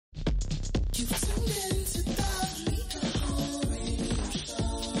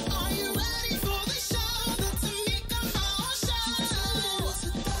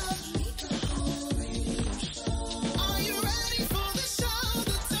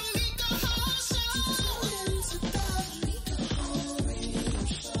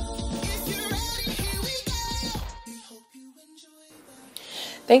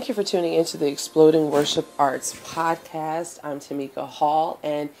Thank you for tuning into the Exploding Worship Arts podcast. I'm Tamika Hall,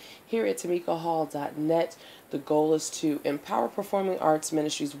 and here at tamikahall.net, the goal is to empower performing arts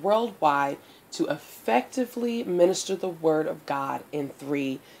ministries worldwide to effectively minister the Word of God in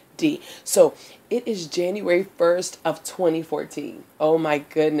 3D. So it is January 1st of 2014. Oh my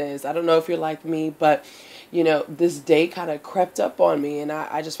goodness. I don't know if you're like me, but this day kind of crept up on me, and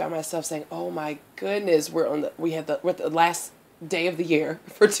I just found myself saying, oh my goodness, we're at the last day of the year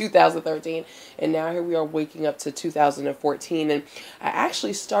for 2013, and now here we are waking up to 2014. And I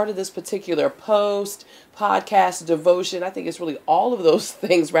actually started this particular podcast, devotion. I think it's really all of those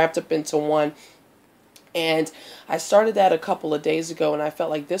things wrapped up into one. And I started that a couple of days ago, and I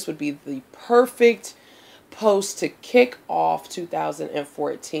felt like this would be the perfect post to kick off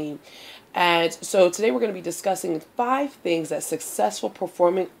 2014. And so today we're going to be discussing 5 things that successful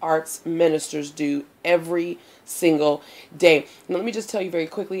performing arts ministers do every single day. Now, let me just tell you very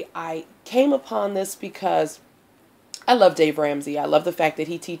quickly, I came upon this because I love Dave Ramsey. I love the fact that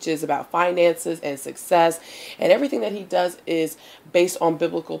he teaches about finances and success, and everything that he does is based on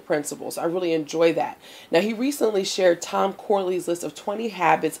biblical principles. I really enjoy that. Now, he recently shared Tom Corley's list of 20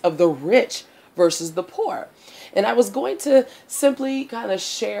 habits of the rich versus the poor. And I was going to simply kind of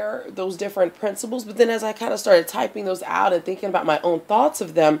share those different principles, but then as I kind of started typing those out and thinking about my own thoughts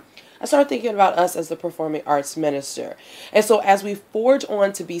of them, I started thinking about us as the performing arts minister. And so as we forge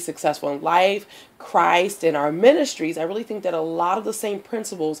on to be successful in life, Christ, and our ministries, I really think that a lot of the same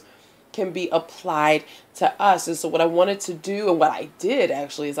principles can be applied to us. And so what I wanted to do, and what I did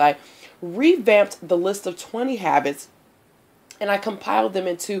actually, is I revamped the list of 20 habits, and I compiled them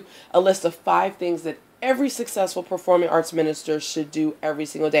into a list of 5 things that every successful performing arts minister should do every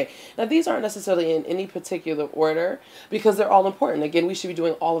single day. Now, these aren't necessarily in any particular order because they're all important. Again, we should be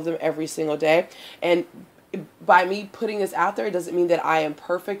doing all of them every single day. And by me putting this out there, it doesn't mean that I am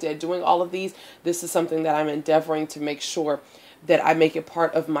perfect at doing all of these. This is something that I'm endeavoring to make sure that I make it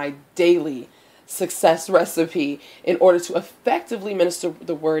part of my daily success recipe in order to effectively minister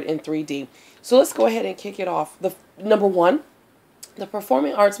the word in 3D. So let's go ahead and kick it off. Number 1, the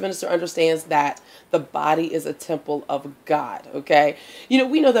performing arts minister understands that the body is a temple of God, okay?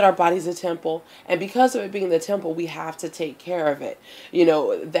 We know that our body is a temple, and because of it being the temple, we have to take care of it.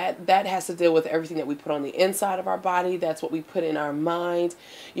 That has to deal with everything that we put on the inside of our body. That's what we put in our mind,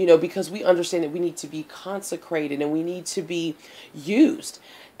 because we understand that we need to be consecrated and we need to be used.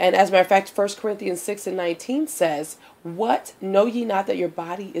 And as a matter of fact, 1 Corinthians 6:19 says, "What, know ye not that your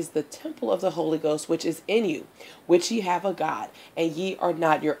body is the temple of the Holy Ghost, which is in you, which ye have of God, and ye are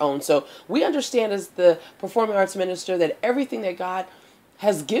not your own." So we understand as the performing arts minister that everything that God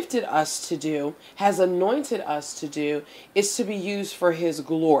has gifted us to do, has anointed us to do, is to be used for His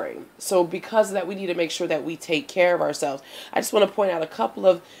glory. So because of that, we need to make sure that we take care of ourselves. I just want to point out a couple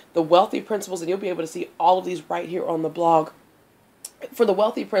of the wealthy principles, and you'll be able to see all of these right here on the blog. For the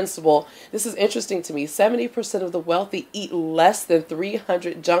wealthy principle, this is interesting to me. 70% of the wealthy eat less than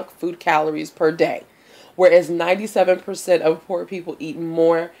 300 junk food calories per day, whereas 97% of poor people eat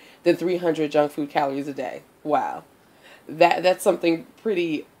more than 300 junk food calories a day. Wow. That's something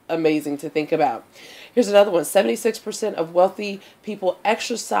pretty amazing to think about. Here's another one. 76% of wealthy people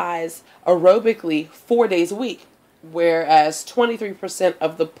exercise aerobically 4 days a week, whereas 23%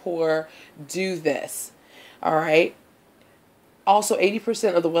 of the poor do this. All right. Also,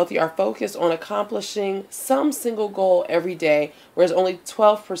 80% of the wealthy are focused on accomplishing some single goal every day, whereas only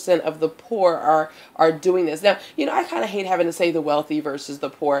 12% of the poor are doing this. Now, I kind of hate having to say the wealthy versus the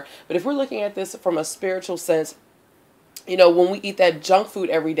poor, but if we're looking at this from a spiritual sense, when we eat that junk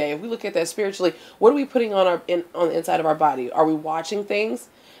food every day, if we look at that spiritually, what are we putting on the inside of our body? Are we watching things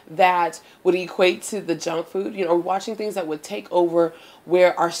that would equate to the junk food? We're watching things that would take over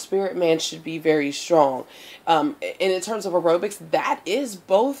where our spirit man should be very strong. And in terms of aerobics, that is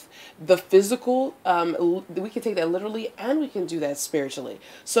both the physical, we can take that literally, and we can do that spiritually.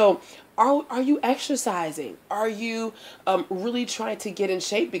 So are you exercising? Are you really trying to get in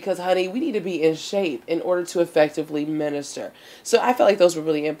shape? Because, honey, we need to be in shape in order to effectively minister. So I felt like those were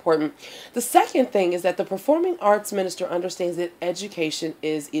really important. The second thing is that the performing arts minister understands that education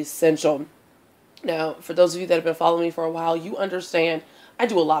is essential. Now, for those of you that have been following me for a while, you understand I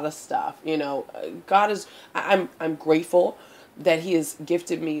do a lot of stuff. I'm grateful that He has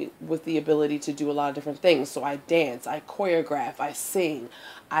gifted me with the ability to do a lot of different things. So I dance, I choreograph, I sing,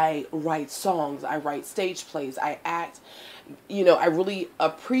 I write songs, I write stage plays, I act. I really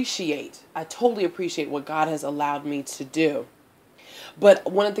I totally appreciate what God has allowed me to do.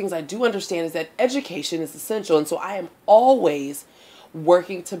 But one of the things I do understand is that education is essential. And so I am always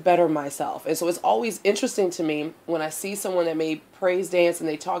working to better myself. And so it's always interesting to me when I see someone that may praise dance and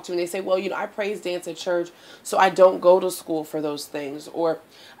they talk to me and they say, well, I praise dance at church, so I don't go to school for those things. Or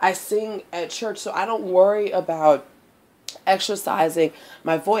I sing at church, so I don't worry about exercising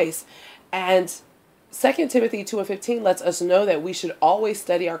my voice. And 2 Timothy 2:15 lets us know that we should always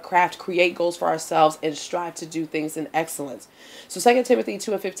study our craft, create goals for ourselves, and strive to do things in excellence. So 2 Timothy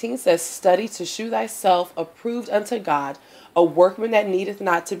 2:15 says, study to shew thyself approved unto God, a workman that needeth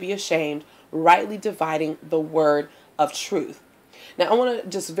not to be ashamed, rightly dividing the word of truth. Now, I want to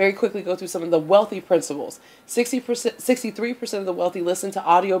just very quickly go through some of the wealthy principles. 63% of the wealthy listen to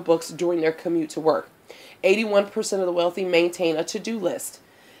audiobooks during their commute to work. 81% of the wealthy maintain a to-do list.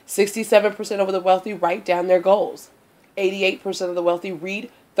 67% of the wealthy write down their goals. 88% of the wealthy read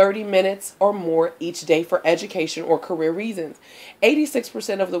 30 minutes or more each day for education or career reasons.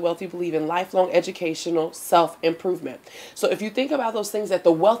 86% of the wealthy believe in lifelong educational self-improvement. So if you think about those things that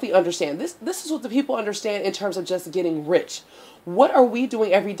the wealthy understand, this is what the people understand in terms of just getting rich. What are we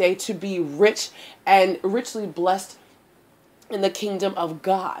doing every day to be rich and richly blessed in the kingdom of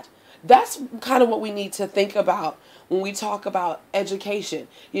God? That's kind of what we need to think about when we talk about education.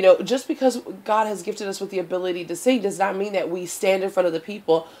 Just because God has gifted us with the ability to sing does not mean that we stand in front of the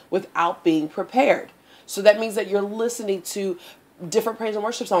people without being prepared. So that means that you're listening to different praise and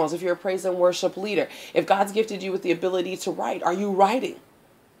worship songs if you're a praise and worship leader. If God's gifted you with the ability to write, are you writing?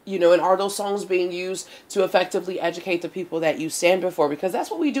 And are those songs being used to effectively educate the people that you stand before? Because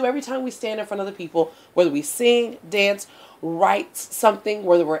that's what we do every time we stand in front of the people, whether we sing, dance, write something,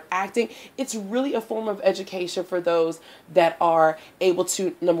 whether we're acting. It's really a form of education for those that are able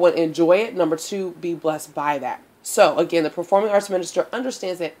to, number one, enjoy it, number two, be blessed by that. So again, the performing arts minister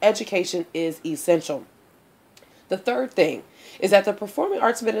understands that education is essential. The third thing is that the performing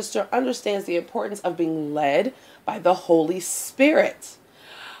arts minister understands the importance of being led by the Holy Spirit.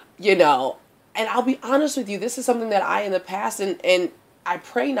 And I'll be honest with you, this is something that I in the past, and I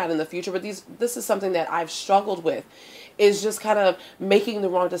pray not in the future, but this is something that I've struggled with, is just kind of making the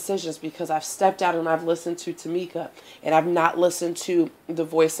wrong decisions because I've stepped out and I've listened to Tamika and I've not listened to the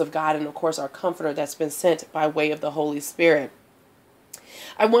voice of God and, of course, our comforter that's been sent by way of the Holy Spirit.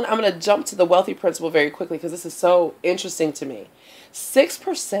 I'm going to jump to the wealthy principle very quickly because this is so interesting to me.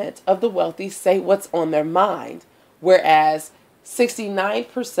 6% of the wealthy say what's on their mind, whereas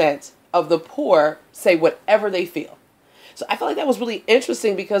 69% of the poor say whatever they feel. So I felt like that was really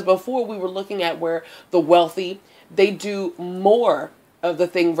interesting because before we were looking at where the wealthy, they do more of the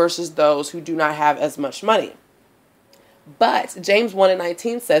thing versus those who do not have as much money. But James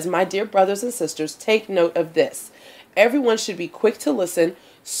 1:19 says, my dear brothers and sisters, take note of this. Everyone should be quick to listen,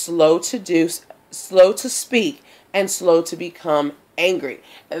 slow to speak, and slow to become angry.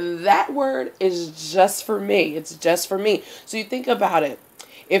 And that word is just for me. It's just for me. So you think about it.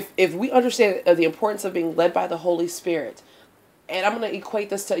 If we understand the importance of being led by the Holy Spirit, and I'm going to equate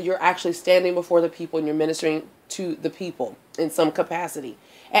this to you're actually standing before the people and you're ministering to the people in some capacity.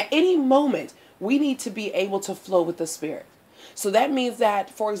 At any moment, we need to be able to flow with the Spirit. So that means that,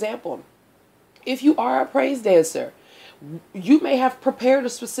 for example, if you are a praise dancer, you may have prepared a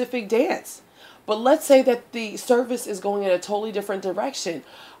specific dance. But let's say that the service is going in a totally different direction.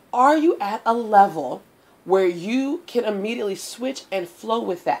 Are you at a level where you can immediately switch and flow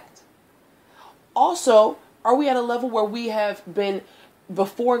with that? Also, are we at a level where we have been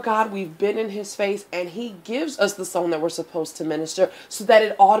before God, we've been in his face, and he gives us the song that we're supposed to minister so that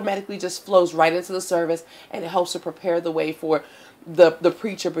it automatically just flows right into the service and it helps to prepare the way for the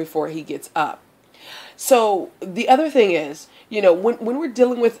preacher before he gets up? So the other thing is, when we're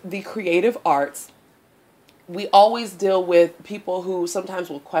dealing with the creative arts, we always deal with people who sometimes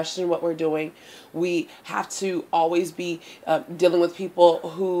will question what we're doing. We have to always be dealing with people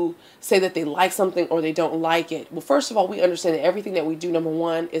who say that they like something or they don't like it. Well, first of all, we understand that everything that we do, number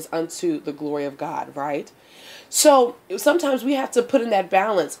one, is unto the glory of God, right? So sometimes we have to put in that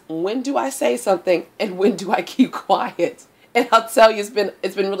balance. When do I say something and when do I keep quiet? And I'll tell you, it's been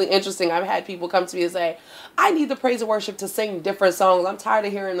really interesting. I've had people come to me and say, I need the praise and worship to sing different songs. I'm tired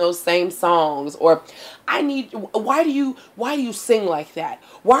of hearing those same songs. Or why do you sing like that?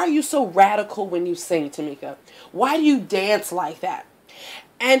 Why are you so radical when you sing, Tamika? Why do you dance like that?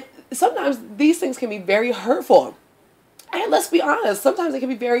 And sometimes these things can be very hurtful. And let's be honest, sometimes it can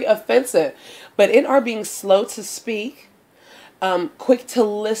be very offensive. But in our being slow to speak, quick to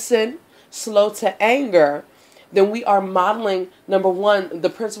listen, slow to anger, then we are modeling, number one, the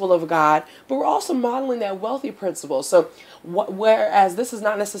principle of God, but we're also modeling that wealthy principle. So whereas this is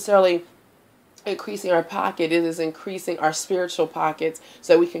not necessarily increasing our pocket, it is increasing our spiritual pockets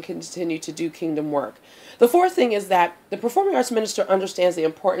so we can continue to do kingdom work. The fourth thing is that the performing arts minister understands the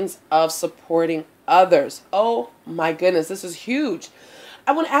importance of supporting others. Oh my goodness, this is huge.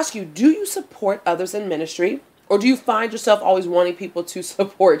 I want to ask you, do you support others in ministry? Or do you find yourself always wanting people to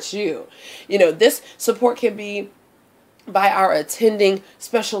support you? You know, this support can be by our attending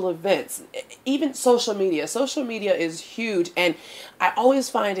special events, even social media. Social media is huge. And I always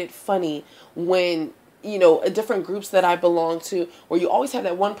find it funny when, you know, different groups that I belong to, where you always have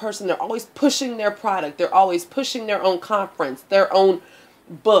that one person, they're always pushing their product. They're always pushing their own conference, their own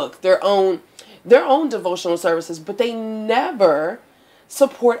book, their own devotional services, but they never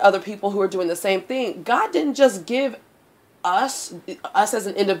support other people who are doing the same thing. God didn't just give us as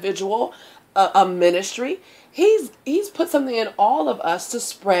an individual, a ministry. He's put something in all of us to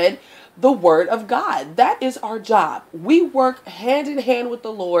spread the word of God. That is our job. We work hand in hand with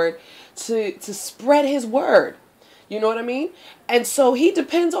the Lord to spread his word. You know what I mean? And so he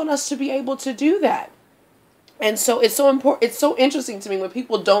depends on us to be able to do that. And so it's so important. It's so interesting to me when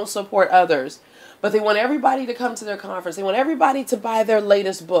people don't support others, but they want everybody to come to their conference. They want everybody to buy their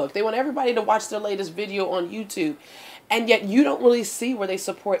latest book. They want everybody to watch their latest video on YouTube. And yet you don't really see where they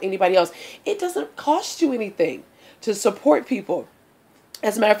support anybody else. It doesn't cost you anything to support people.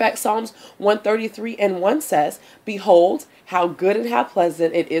 As a matter of fact, Psalms 133:1 says, "Behold, how good and how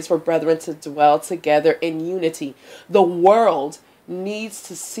pleasant it is for brethren to dwell together in unity." The world needs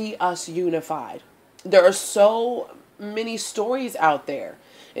to see us unified. There are so many stories out there.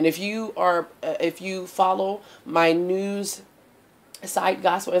 And if you follow my news site,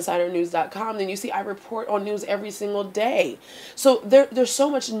 gospelinsidernews.com, then you see I report on news every single day. So there's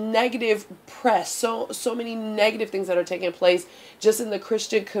so much negative press, so many negative things that are taking place just in the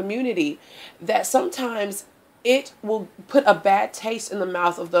Christian community, that sometimes it will put a bad taste in the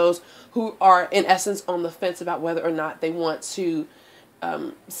mouth of those who are in essence on the fence about whether or not they want to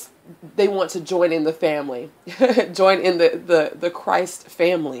join in the family, join in the Christ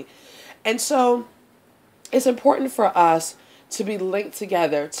family. And so it's important for us to be linked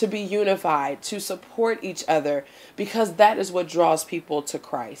together, to be unified, to support each other, because that is what draws people to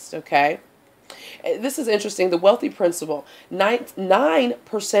Christ, okay? This is interesting. The wealthy principle,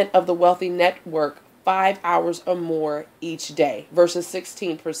 9% of the wealthy network 5 hours or more each day versus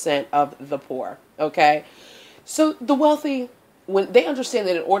 16% of the poor, okay? So the wealthy, when they understand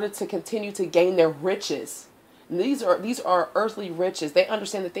that in order to continue to gain their riches, these are earthly riches, they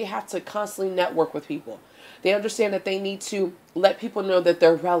understand that they have to constantly network with people. They understand that they need to let people know that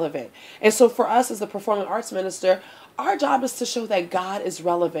they're relevant. And so for us as the performing arts minister, our job is to show that God is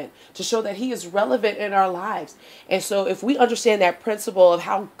relevant, to show that he is relevant in our lives. And so if we understand that principle of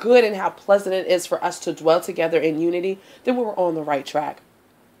how good and how pleasant it is for us to dwell together in unity, then we're on the right track.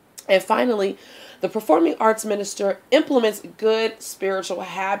 And finally, the performing arts minister implements good spiritual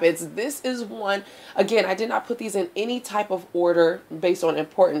habits. This is one, again, I did not put these in any type of order based on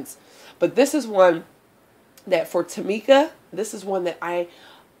importance, but this is one that for Tamika, this is one that I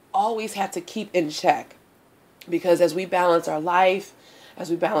always have to keep in check, because as we balance our life,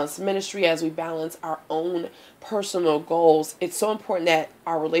 as we balance ministry, as we balance our own personal goals, it's so important that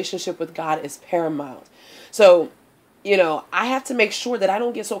our relationship with God is paramount. So, you know, I have to make sure that I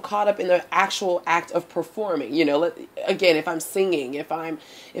don't get so caught up in the actual act of performing. You know, again, if I'm singing, if I'm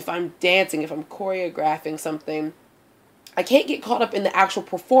dancing, if I'm choreographing something, I can't get caught up in the actual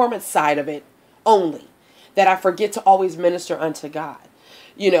performance side of it only, that I forget to always minister unto God.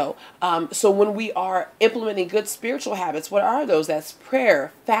 You know, so when we are implementing good spiritual habits, what are those? That's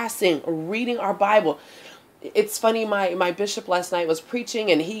prayer, fasting, reading our Bible. It's funny, my bishop last night was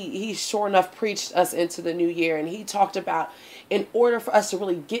preaching, and he sure enough preached us into the new year. And he talked about, in order for us to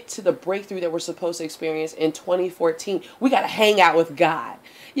really get to the breakthrough that we're supposed to experience in 2014, we got to hang out with God.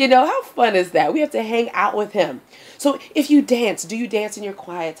 You know, how fun is that? We have to hang out with him. So if you dance, do you dance in your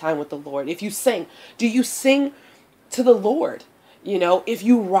quiet time with the Lord? If you sing, do you sing to the Lord? You know, if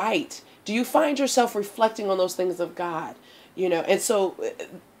you write, do you find yourself reflecting on those things of God? You know, and so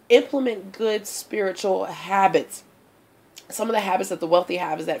implement good spiritual habits. Some of the habits that the wealthy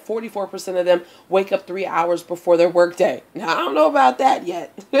have is that 44% of them wake up 3 hours before their workday. Now, I don't know about that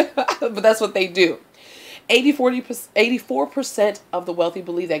yet, but that's what they do. 84% of the wealthy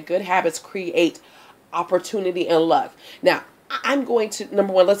believe that good habits create opportunity and luck. Now, I'm going to,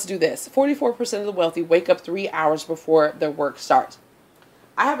 number one, let's do this. 44% of the wealthy wake up 3 hours before their work starts.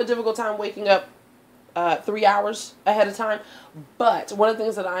 I have a difficult time waking up 3 hours ahead of time, but one of the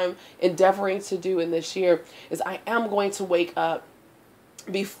things that I'm endeavoring to do in this year is I am going to wake up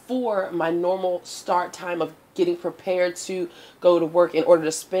before my normal start time of getting prepared to go to work in order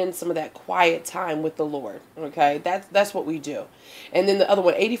to spend some of that quiet time with the Lord. Okay, that's what we do. And then the other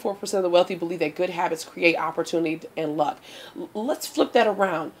one, 84% of the wealthy believe that good habits create opportunity and luck. Let's flip that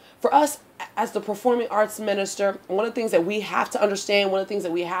around. For us, as the performing arts minister, one of the things that we have to understand, one of the things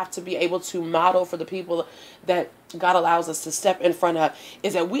that we have to be able to model for the people that God allows us to step in front of,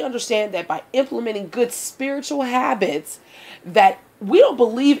 is that we understand that by implementing good spiritual habits, that we don't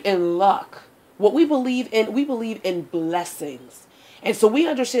believe in luck. What we believe in blessings. And so we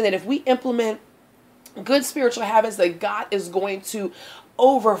understand that if we implement good spiritual habits, that God is going to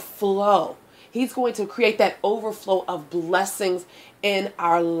overflow. He's going to create that overflow of blessings in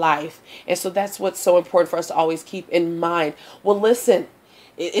our life. And so that's what's so important for us to always keep in mind. Well, listen,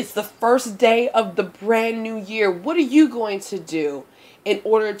 it's the first day of the brand new year. What are you going to do in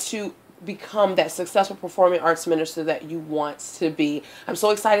order to become that successful performing arts minister that you want to be? I'm so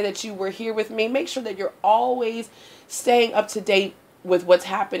excited that you were here with me. Make sure that you're always staying up to date with what's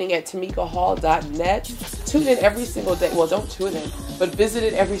happening at tamikahall.net. Tune in every single day. Well, don't tune in, but visit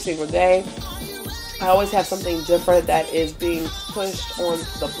it every single day. I always have something different that is being pushed on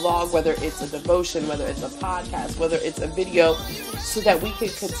the blog, whether it's a devotion, whether it's a podcast, whether it's a video, so that we can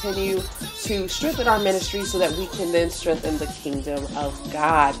continue to strengthen our ministry, so that we can then strengthen the kingdom of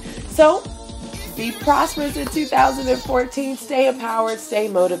God. So be prosperous in 2014. Stay empowered, stay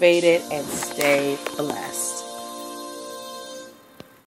motivated, and stay blessed.